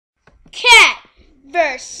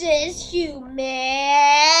versus humans.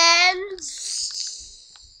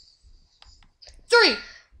 3.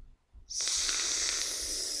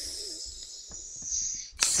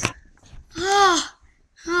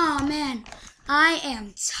 Oh man, I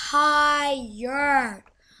am tired.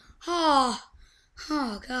 Oh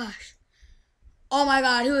gosh. Oh my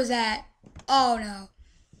god, who is that? Oh no.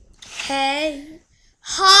 Hey.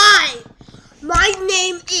 Hi, my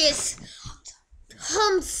name is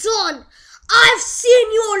Hamson. I've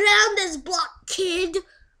seen you around this block, kid.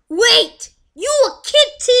 Wait, you a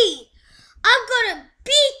kitty. I'm gonna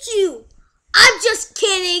beat you. I'm just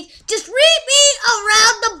kidding. Just meet me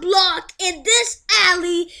around the block in this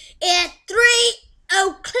alley at 3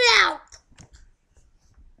 o'clock.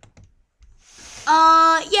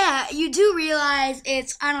 Yeah, you do realize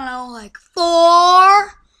it's, I don't know, like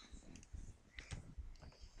 4?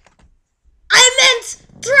 I meant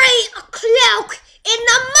 3 o'clock in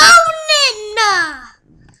the morning.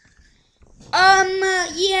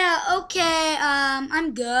 Yeah, okay,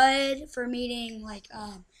 I'm good for meeting, like,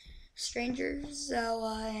 strangers, so,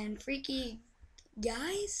 and freaky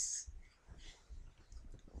guys.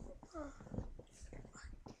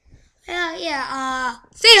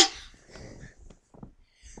 See ya.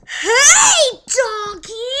 Hey,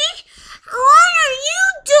 doggy! What are you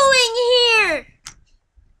doing here?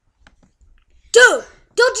 Dude,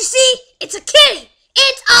 don't you see? It's a kitty.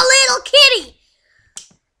 It's a little kitty.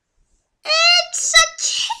 It's a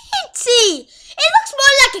kitty. It looks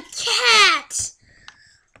more like a cat.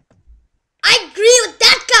 I agree with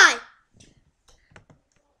that guy.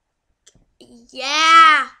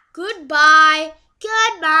 Yeah, goodbye.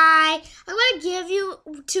 Goodbye. I'm going to give you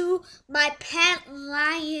to my pet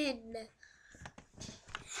lion.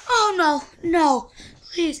 Oh, no,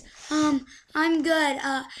 please, I'm good,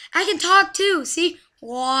 I can talk too, see?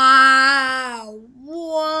 Wow,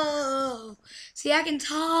 whoa, see, I can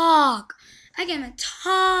talk,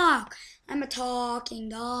 I'm a talking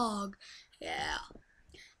dog, yeah,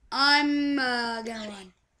 I'm, gonna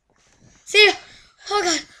run. See ya, oh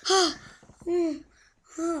god,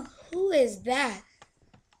 who is that?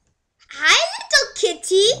 Hi, little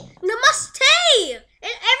kitty. Namaste. And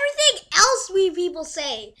everything else we people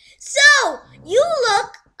say. So, you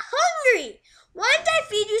look hungry. Why don't I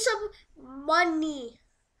feed you some money?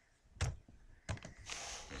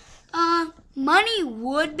 Money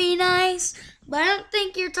would be nice, but I don't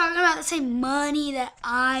think you're talking about the same money that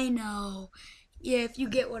I know, if you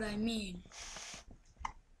get what I mean.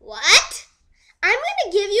 What? I'm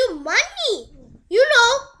gonna give you money. You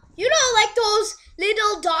know, like those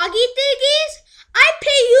little doggy thingies? I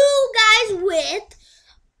pay you guys with,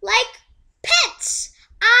 like, pets.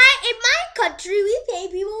 In my country, we pay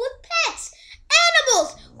people with pets.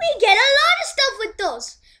 Animals. We get a lot of stuff with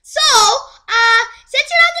those. So, since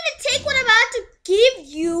you're not gonna take what I'm about to give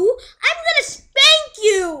you, I'm gonna spank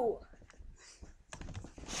you.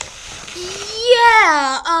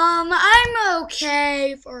 Yeah, I'm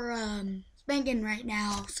okay for, spanking right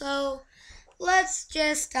now. So, let's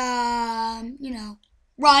just, run.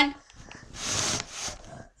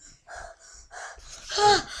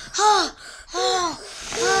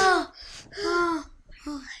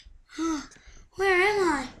 Where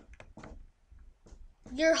am I?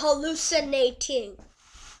 You're hallucinating.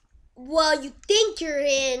 Well, you think you're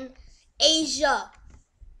in Asia.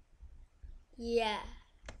 Yeah.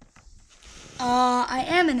 I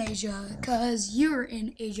am in Asia, because you're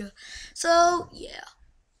in Asia. So, yeah.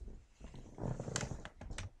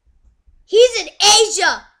 He's in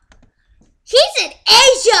Asia. He's in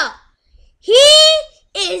Asia. He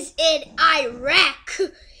is in Iraq.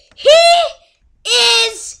 He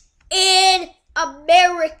is in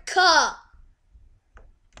America.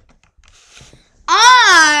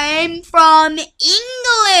 I'm from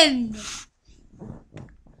England.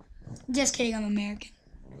 Just kidding, I'm American.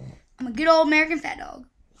 I'm a good old American fat dog.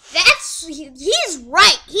 He's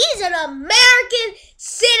right. He's an American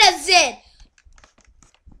citizen.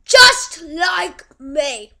 Just like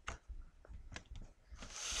me.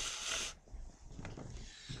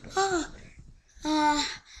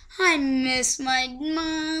 I miss my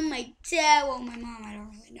mom, my dad. Well, my mom, I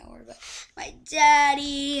don't really know her, but my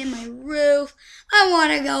daddy and my roof. I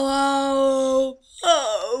want to go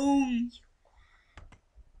home.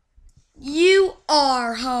 You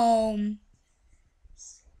are home.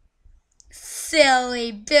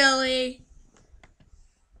 Silly Billy.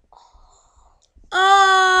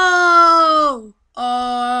 Oh.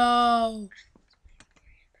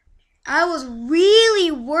 I was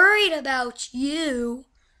really worried about you.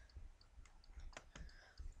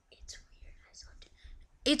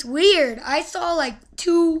 It's weird. I saw like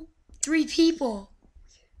 2, 3 people.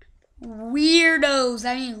 weirdos.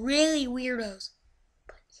 I mean, really weirdos.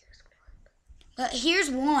 But here's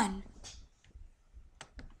one.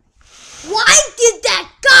 Why did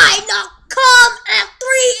that guy not come at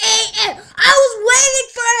 3 a.m.? I was waiting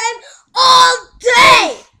for him all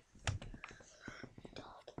day.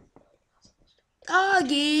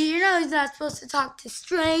 Doggy, you know he's not supposed to talk to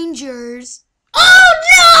strangers. Oh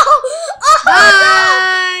no! Oh,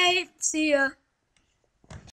 Bye. See ya.